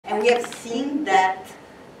and we have seen that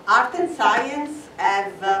art and science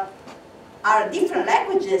are different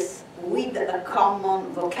languages with a common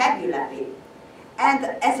vocabulary. And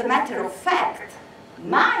as a matter of fact,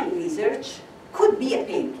 my research could be a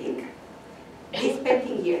painting. This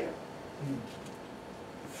painting here.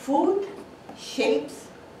 Food shapes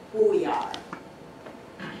who we are.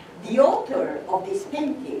 The author of this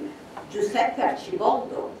painting, Giuseppe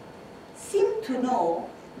Arciboldo, seemed to know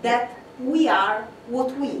that we are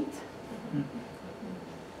what we eat.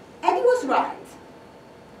 And he was right.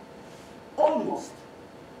 Almost.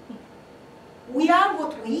 We are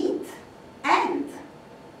what we eat and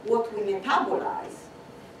what we metabolize.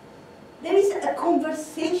 There is a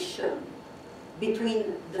conversation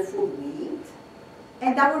between the food we eat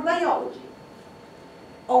and our biology.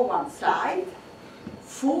 On one side,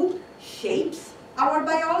 food shapes our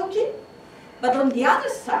biology, but on the other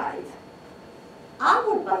side,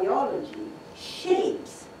 our biology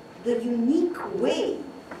shapes the unique way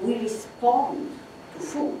we respond to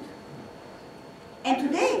food. And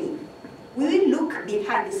today, we will look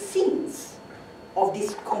behind the scenes of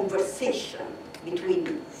this conversation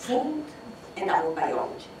between food and our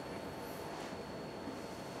biology.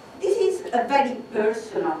 This is a very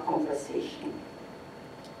personal conversation.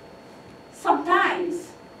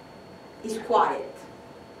 Sometimes it's quiet.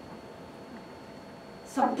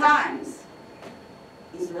 Sometimes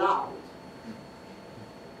it's loud.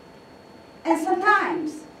 And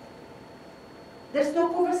sometimes there's no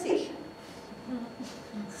conversation.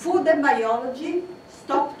 Food and biology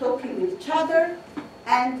stop talking with each other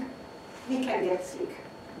and we can get sick.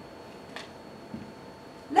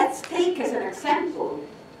 Let's take as an example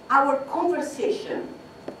our conversation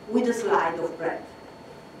with a slide of bread.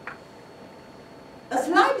 A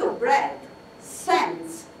slide of bread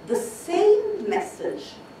sends the same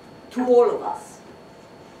message to all of us.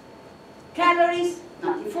 Calories,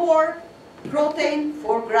 94, protein,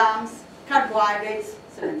 4 grams, carbohydrates,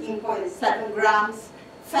 17.7 grams,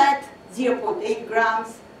 fat, 0.8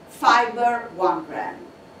 grams, fiber, 1 gram.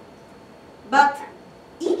 But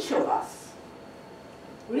each of us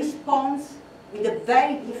responds with a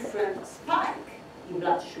very different spike in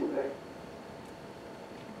blood sugar.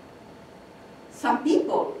 Some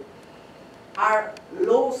people are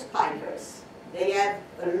low spikers. They have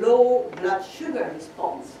a low blood sugar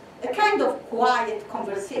response, a kind of quiet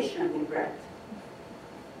conversation with bread.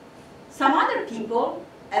 Some other people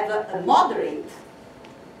have a moderate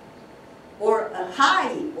or a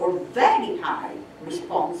high or very high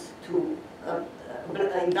response to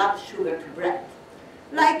blood sugar to bread.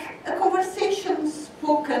 Like a conversation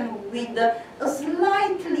spoken with a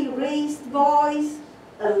slightly raised voice,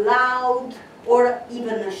 a loud or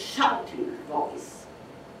even a shouting voice.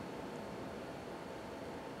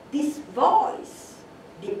 This voice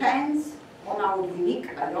depends on our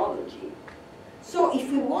unique biology. So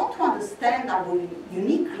if we want to understand our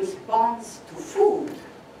unique response to food,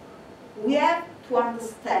 we have to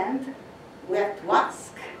understand, we have to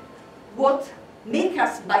ask what makes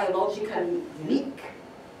us biologically unique.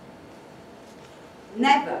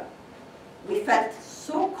 Never we felt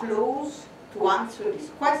so close to answer this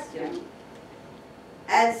question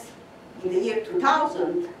as in the year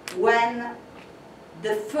 2000 when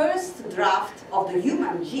the first draft of the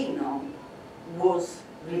human genome was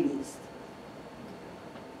released.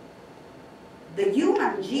 The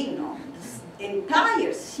human genome, the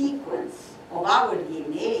entire sequence of our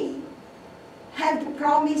DNA, had the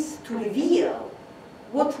promise to reveal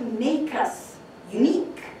what makes us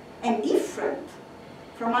unique and different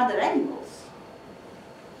from other animals.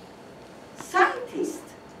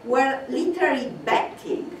 Scientists were literally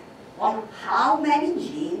betting on how many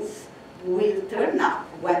genes will turn up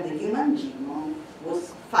when the human genome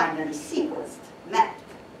was finally sequenced, mapped.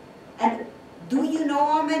 And do you know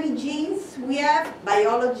how many genes we have?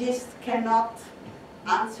 Biologists cannot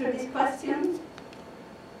answer this question.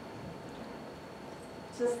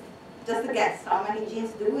 Just a guess, how many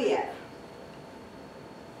genes do we have?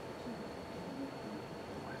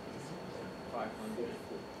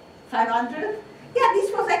 500? Yeah,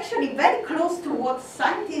 this was actually very close to what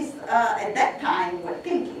scientists at that time were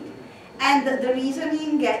thinking. And the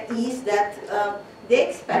reasoning is that they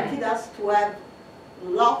expected us to have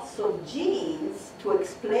lots of genes to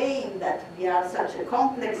explain that we are such a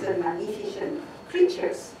complex and magnificent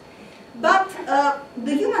creatures. But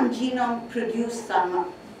the human genome produced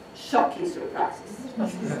some shocking surprises.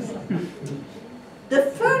 The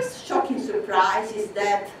first shocking surprise is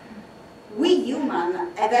that we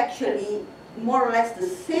humans have actually more or less the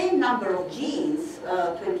same number of genes,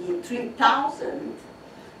 23,000,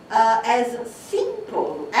 as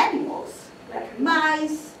simple animals like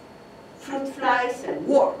mice, fruit flies, and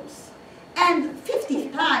worms.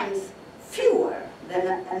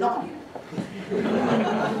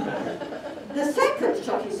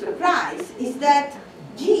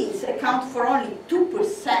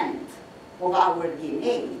 our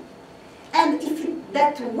DNA. And if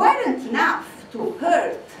that weren't enough to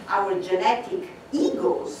hurt our genetic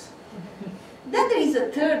egos, then there is a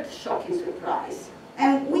third shocking surprise.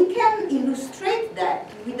 And we can illustrate that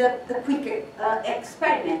with a quick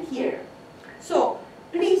experiment here. So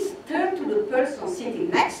please turn to the person sitting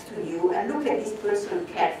next to you and look at this person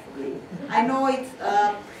carefully. I know it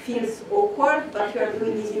feels awkward, but you are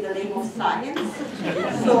doing this in the name of science,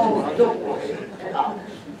 so don't worry about it.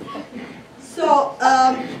 So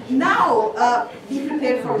now, be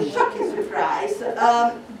prepared for a shocking surprise.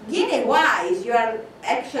 DNA-wise, you are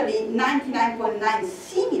actually 99.9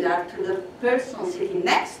 similar to the person sitting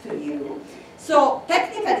next to you. So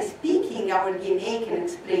technically speaking, our DNA can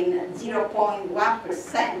explain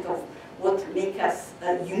 0.1% of what makes us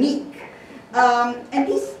unique. And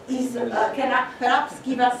this is, can perhaps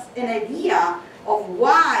give us an idea of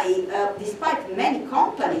why, despite many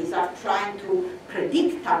companies are trying to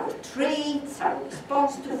predict our traits, our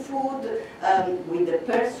response to food, with the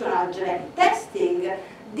personal genetic testing,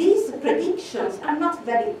 these predictions are not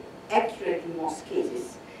very accurate in most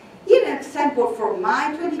cases. Here an example from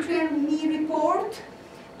my 23andMe report,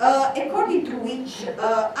 according to which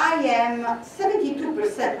I am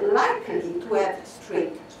 72% likely to have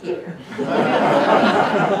straight hair.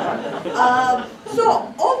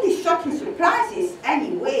 So all these shocking surprises,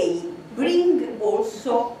 anyway, bring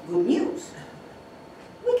also good news.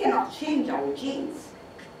 We cannot change our genes.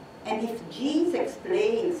 And if genes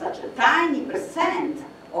explain such a tiny percent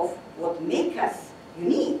of what makes us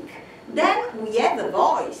unique, then we have a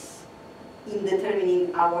voice in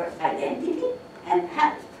determining our identity and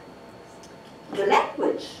health. The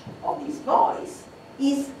language of this voice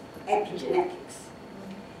is epigenetics.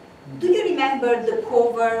 Do you remember the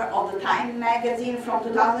cover of the Time magazine from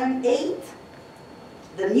 2008?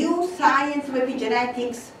 The new science of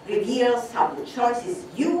epigenetics reveals how the choices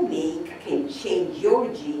you make can change your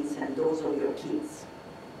genes and those of your kids.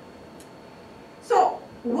 So,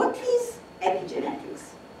 what is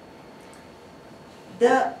epigenetics?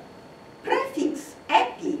 The prefix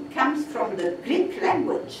epi comes from the Greek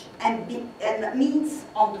language and means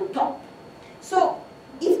on the top. So,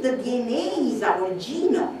 if the DNA is our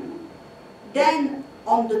genome, then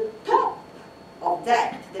on the top of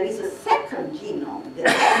that there is a second genome, the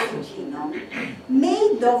epigenome,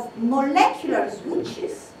 made of molecular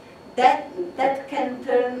switches that can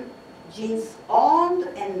turn genes on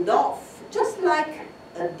and off, just like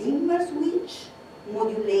a dimmer switch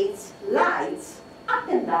modulates lights up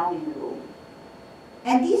and down in the room.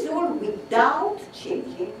 And this all without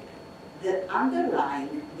changing the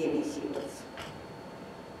underlying DNA sequence.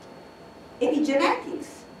 Epigenetics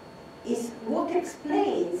is what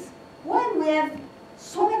explains why we have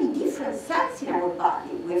so many different cells in our body.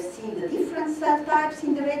 We've seen the different cell types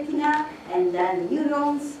in the retina, and then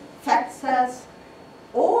neurons, fat cells,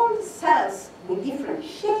 all cells with different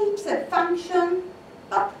shapes and function,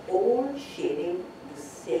 but all sharing the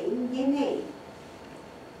same DNA.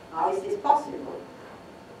 How is this possible?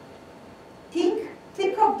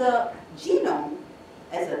 Think of the genome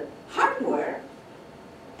as a hardware,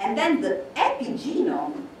 and then the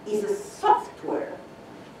epigenome is a software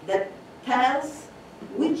that tells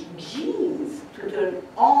which genes to turn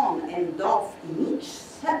on and off in each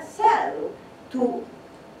cell to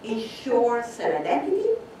ensure cell identity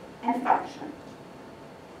and function.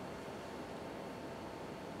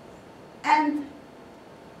 And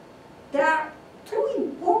there are two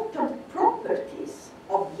important properties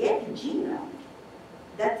of the epigenome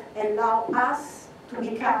that allow us to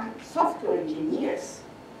become software engineers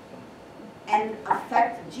and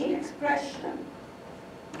affect gene expression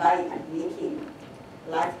by making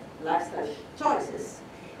lifestyle choices.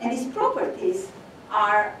 And these properties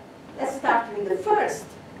are, let's start with the first,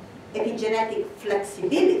 epigenetic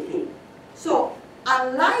flexibility. So,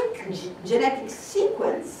 unlike genetic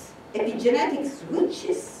sequence, epigenetic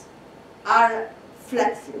switches are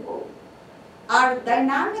flexible, are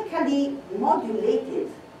dynamically modulated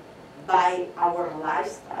by our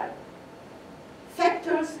lifestyle.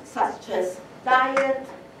 Factors such as diet,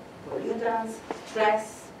 pollutants,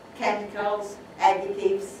 stress, chemicals,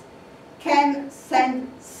 additives can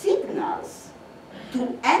send signals to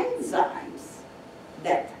enzymes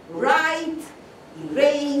that write,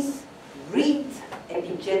 erase, read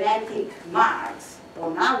epigenetic marks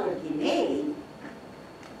on our DNA,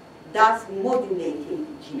 thus modulating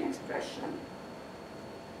gene expression.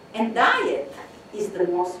 And diet is the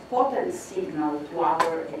most potent signal to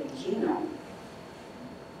our epigenome.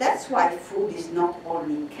 That's why food is not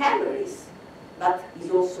only calories, but is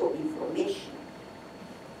also information.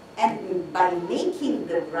 And by making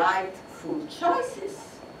the right food choices,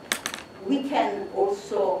 we can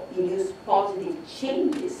also induce positive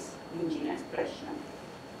changes in gene expression.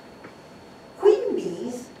 Queen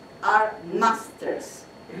bees are masters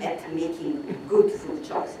at making good food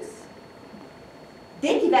choices.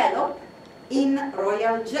 They develop in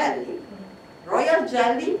royal jelly. Royal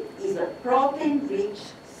jelly is a protein-rich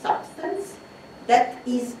substance that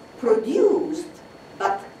is produced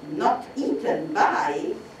but not eaten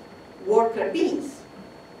by worker bees.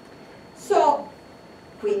 So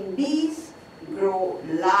queen bees grow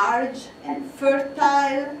large and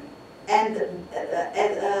fertile, and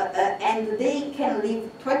they can live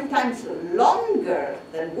 20 times longer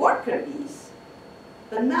than worker bees.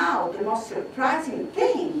 But now the most surprising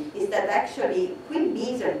thing is that actually queen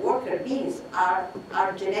bees and worker bees are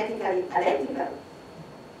genetically identical.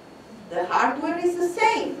 The hardware is the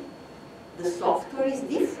same, the software is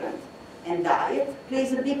different, and diet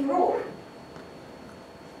plays a big role.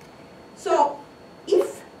 So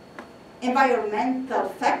if environmental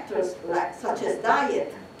factors such as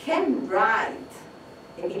diet can write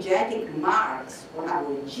epigenetic marks on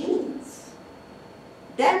our genes,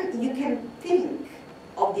 then you can think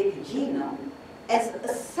of the epigenome as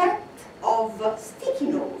a set of sticky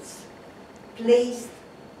notes placed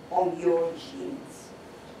on your genes.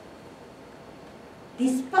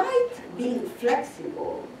 Despite being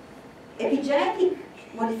flexible, epigenetic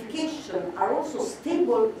modifications are also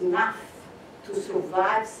stable enough to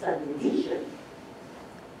survive cell division.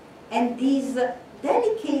 And this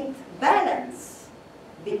delicate balance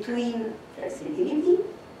between flexibility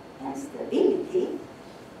and stability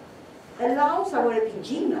allows our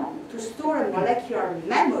epigenome to store a molecular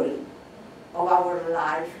memory of our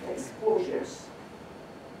life exposures.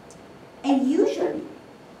 And usually,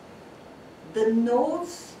 the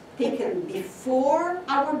notes taken before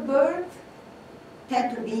our birth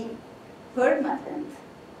tend to be permanent,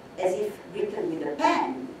 as if written with a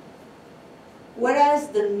pen, whereas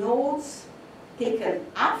the notes taken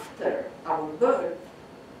after our birth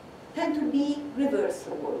tend to be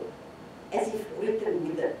reversible, as if written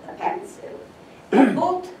with a pencil. And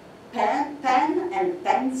both pen and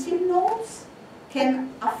pencil notes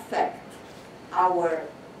can affect our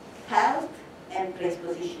health and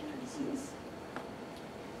predisposition to disease.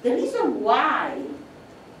 The reason why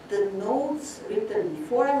the notes written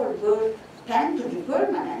before our birth tend to be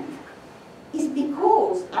permanent is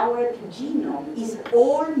because our epigenome is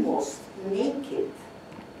almost naked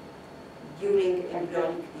during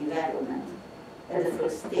embryonic development at the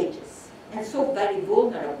first stages, and so very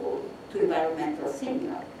vulnerable to environmental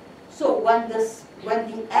signal. So when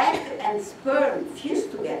the egg and sperm fuse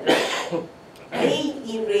together, they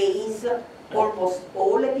erase almost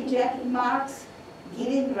all epigenetic marks,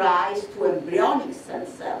 giving rise to embryonic stem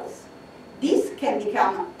cells. These can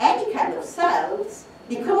become any kind of cells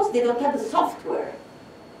because they don't have the software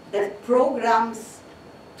that programs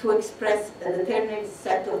to express a determinate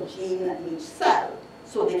set of genes in each cell.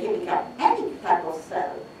 So they can become any type of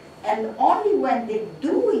cell. And only when they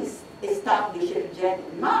do establish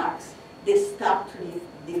epigenetic marks, they start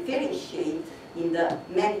to differentiate in the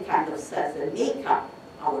many kinds of cells that make up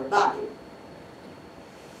our body.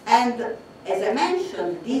 And as I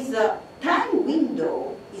mentioned, this time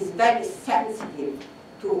window is very sensitive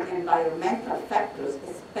to environmental factors,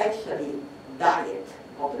 especially diet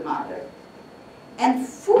of the mother. And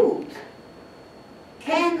food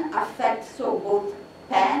can affect so both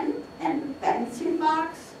pen and pencil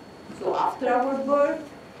marks, so after our birth,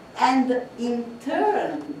 and in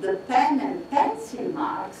turn the pen and pencil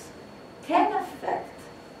marks can affect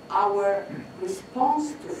our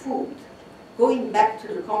response to food, going back to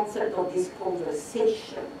the concept of this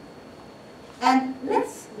conversation. And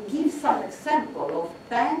let's give some example of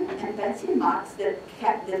pen and pencil marks that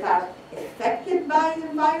are affected by the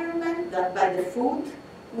environment, by the food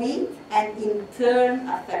we eat, and in turn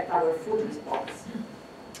affect our food response.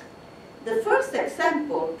 The first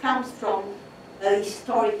example comes from a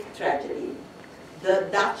historic tragedy, the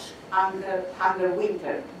Dutch hunger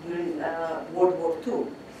winter during World War II.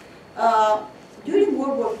 During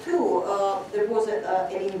World War II, there was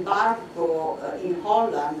an embargo in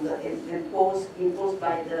Holland imposed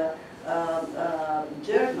by the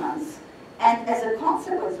Germans, and as a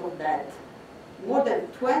consequence of that, more than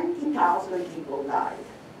 20,000 people died.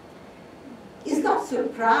 It's not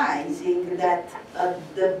surprising that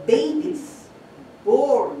the babies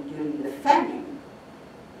born during the famine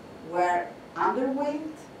were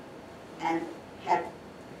underweight and had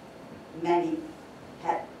many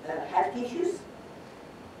health issues.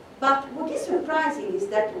 But what is surprising is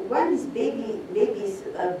that when these babies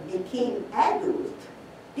became adult,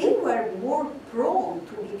 they were more prone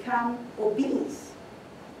to become obese.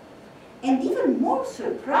 And even more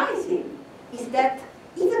surprising is that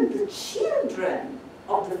even the children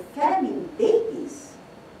of the famine babies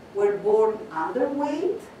were born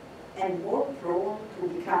underweight and more prone to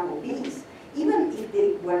become obese, even if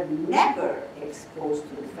they were never exposed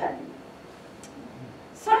to the famine.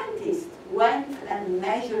 Scientists went and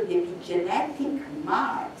measured the epigenetic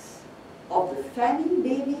marks of the famine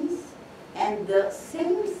babies and the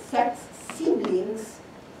same-sex siblings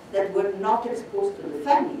that were not exposed to the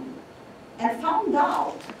famine, and found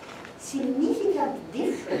out significant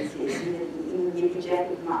differences in the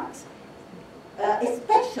epigenetic marks,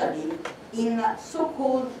 especially in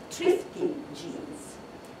so-called thrifting genes,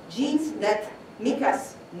 genes that make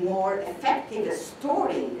us more effective at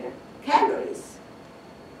storing calories.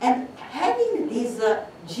 And having these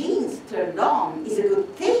genes turned on is a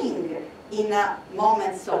good thing in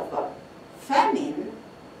moments of famine,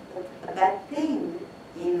 but a bad thing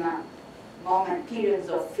in periods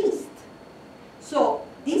of feast. So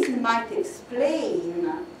this might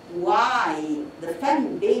explain why the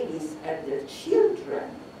famine babies and their children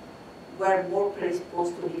were more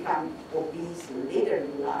predisposed to become obese later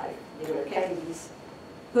in life. They were carrying these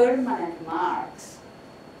permanent marks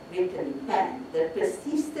written in pen that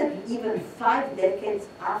persisted even 5 decades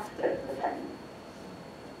after the famine.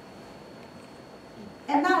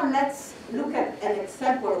 And now let's look at an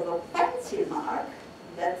example of a pencil mark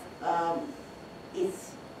that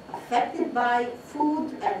is affected by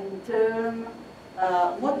food and in turn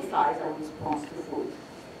modifies our response to food.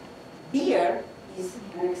 Beer is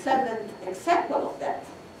an excellent example of that.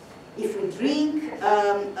 If we drink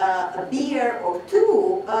a beer or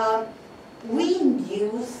two, we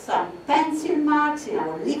induce some pencil marks in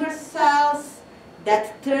our liver cells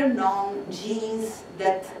that turn on genes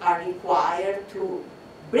that are required to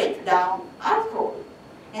break down alcohol.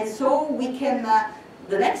 And so we can,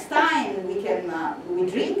 the next time we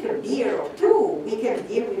drink a beer or two, we can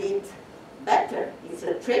deal with it better. It's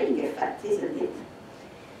a training effect, isn't it?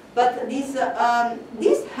 But this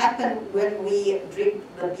happened when we drink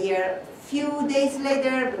the beer a few days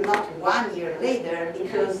later, but not 1 year later,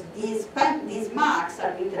 because these marks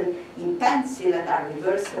are written in pencil and are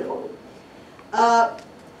reversible.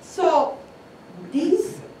 So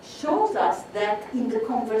this shows us that in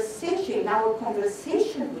our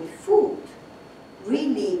conversation with food,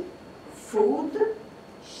 really food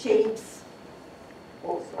shapes,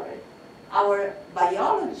 our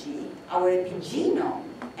biology, our epigenome,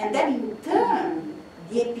 and then in turn,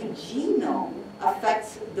 the epigenome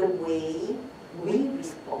affects the way we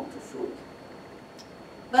respond to food.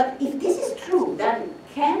 But if this is true, then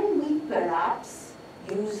can we perhaps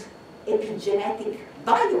use epigenetic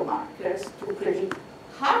biomarkers to predict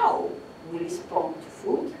how we respond to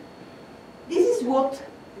food? This is what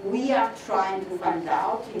we are trying to find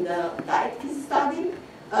out in the diet study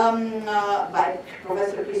by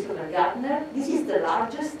Professor Christopher Gardner. This is the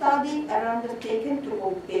largest study ever undertaken to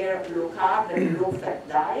compare low-carb and low-fat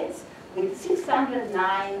diets with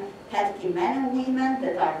 609 healthy men and women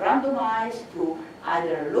that are randomized to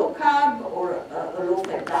either a low-carb or a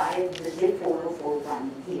low-fat diet that they follow for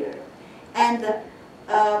 1 year. And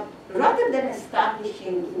rather than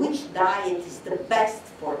establishing which diet is the best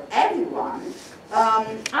for everyone,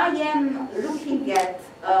 I am looking at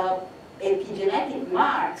epigenetic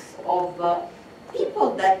marks of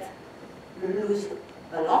people that lose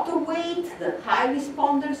a lot of weight, the high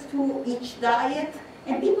responders to each diet,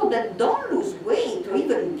 and people that don't lose weight or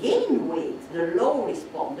even gain weight, the low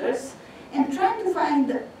responders, and trying to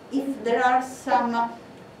find if there are some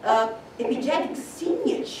epigenetic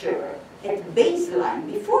signature at baseline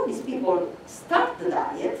before these people start the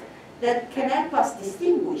diet that can help us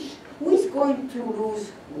distinguish who is going to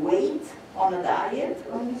lose weight on a diet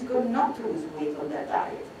or who is going not to lose weight on that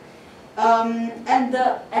diet. And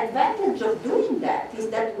the advantage of doing that is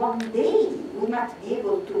that one day we might be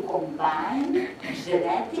able to combine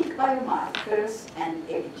genetic biomarkers and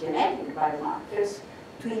epigenetic biomarkers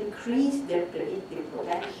to increase their predictive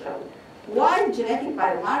potential. While genetic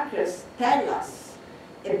biomarkers tell us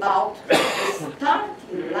about the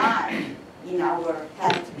starting line in our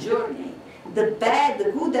health journey, the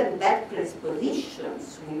good and bad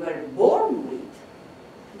predispositions we were born with,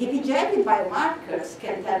 the epigenetic biomarkers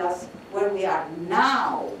can tell us where we are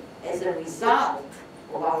now as a result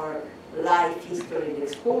of our life history and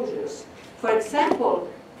exposures. For example,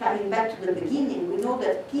 coming back to the beginning, we know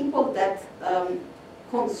that people that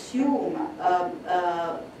consume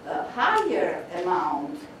a higher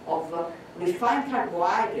amount of refined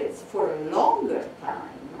carbohydrates for a longer time,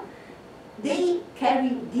 they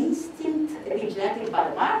carry distinct epigenetic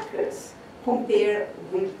biomarkers compared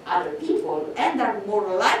with other people and are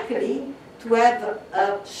more likely to have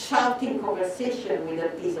a shouting conversation with a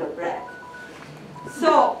piece of bread.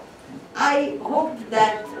 So I hope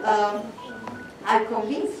that I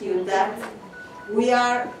convince you that we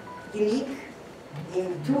are unique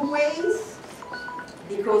in two ways,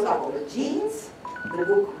 because of our genes, the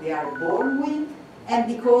book we are born with, and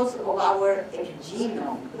because of our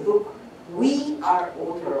epigenome, the book we are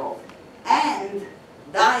author of. And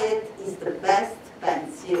diet is the best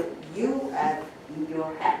pencil you have in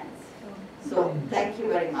your hands. So thank you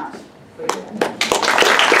very much for your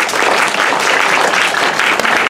attention.